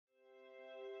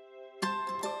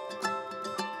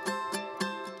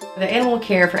The Animal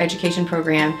Care for Education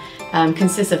program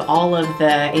consists of all of the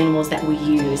animals that we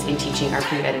use in teaching our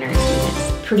pre-veterinary students.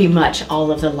 Pretty much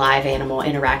all of the live animal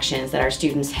interactions that our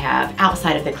students have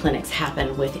outside of the clinics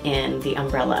happen within the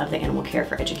umbrella of the Animal Care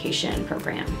for Education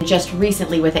program. Just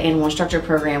recently with the Animal Instructor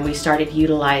program, we started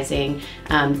utilizing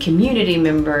community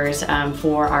members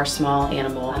for our small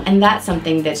animal. And that's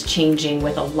something that's changing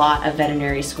with a lot of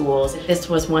veterinary schools. This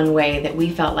was one way that we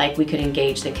felt like we could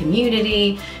engage the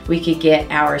community, we could get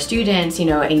our students,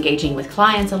 engaging with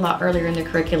clients a lot earlier in the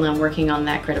curriculum, working on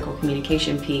that critical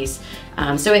communication piece.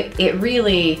 So it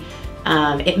really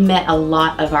it met a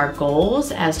lot of our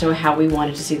goals as to how we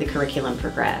wanted to see the curriculum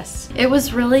progress. It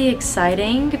was really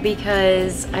exciting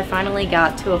because I finally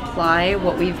got to apply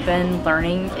what we've been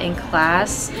learning in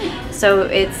class, so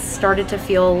it started to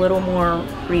feel a little more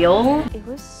real. It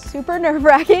was super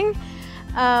nerve-wracking.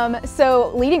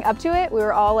 So leading up to it, we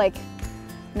were all like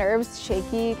nerves,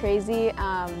 shaky, crazy.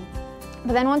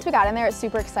 But then once we got in there, it's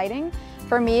super exciting.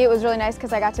 For me, it was really nice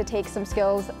because I got to take some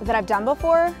skills that I've done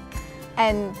before,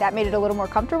 and that made it a little more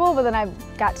comfortable, but then I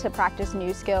got to practice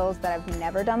new skills that I've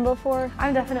never done before.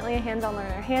 I'm definitely a hands-on learner.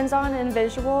 Hands-on and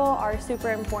visual are super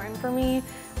important for me,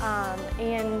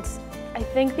 and I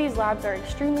think these labs are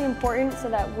extremely important so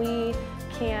that we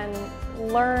can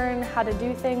learn how to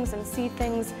do things and see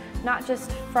things not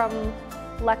just from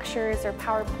lectures or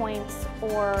PowerPoints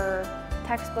or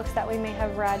textbooks that we may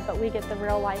have read, but we get the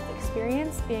real life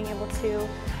experience, being able to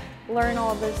learn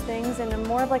all of those things in a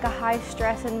more of like a high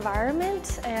stress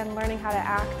environment, and learning how to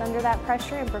act under that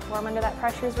pressure and perform under that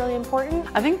pressure is really important.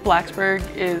 I think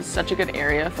Blacksburg is such a good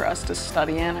area for us to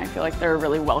study in. I feel like they're a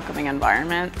really welcoming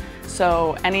environment.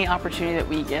 So any opportunity that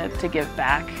we get to give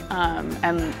back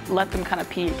and let them kind of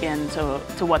peek into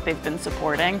what they've been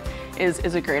supporting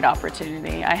is a great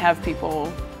opportunity. I have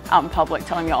people out in public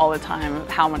telling me all the time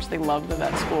how much they love the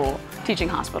vet school teaching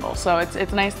hospital. So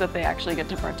it's nice that they actually get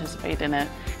to participate in it,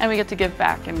 and we get to give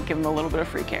back and give them a little bit of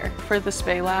free care. For the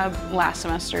spay lab last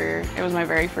semester, it was my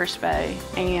very first spay,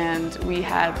 and we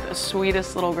had the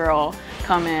sweetest little girl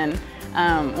come in.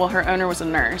 Well, her owner was a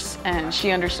nurse, and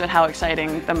she understood how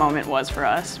exciting the moment was for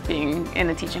us, being in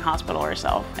a teaching hospital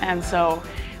herself. And so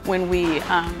when we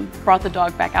brought the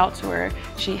dog back out to her,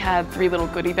 she had 3 little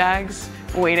goodie bags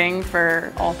waiting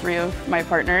for all 3 of my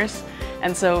partners.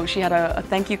 And so she had a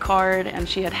thank you card, and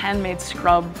she had handmade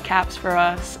scrub caps for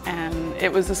us, and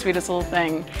it was the sweetest little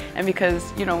thing. And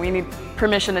because, we need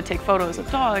permission to take photos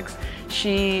of dogs,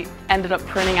 she ended up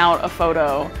printing out a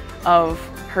photo of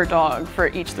her dog for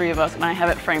each 3 of us, and I have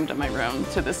it framed in my room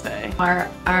to this day.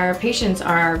 Our patients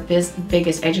are our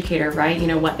biggest educator, right?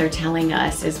 What they're telling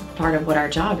us is part of what our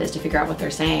job is, to figure out what they're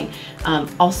saying.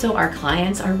 Also, our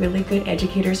clients are really good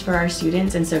educators for our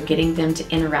students, and so getting them to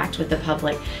interact with the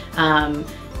public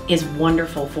is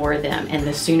wonderful for them. And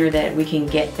the sooner that we can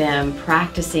get them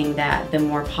practicing that, the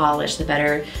more polished, the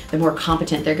better, the more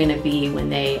competent they're going to be when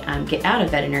they get out of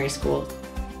veterinary school.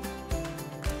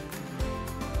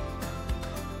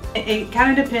 It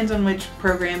kind of depends on which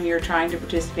program you're trying to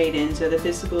participate in. So the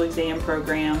physical exam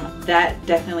program, that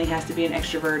definitely has to be an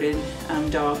extroverted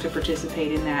dog to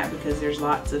participate in that, because there's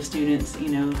lots of students,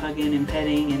 hugging and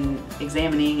petting and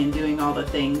examining and doing all the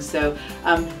things. So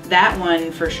that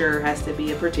one for sure has to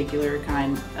be a particular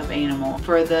kind of animal.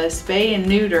 For the spay and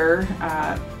neuter,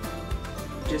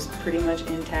 just pretty much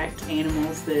intact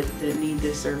animals that need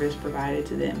this service provided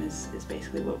to them is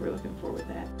basically what we're looking for with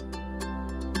that.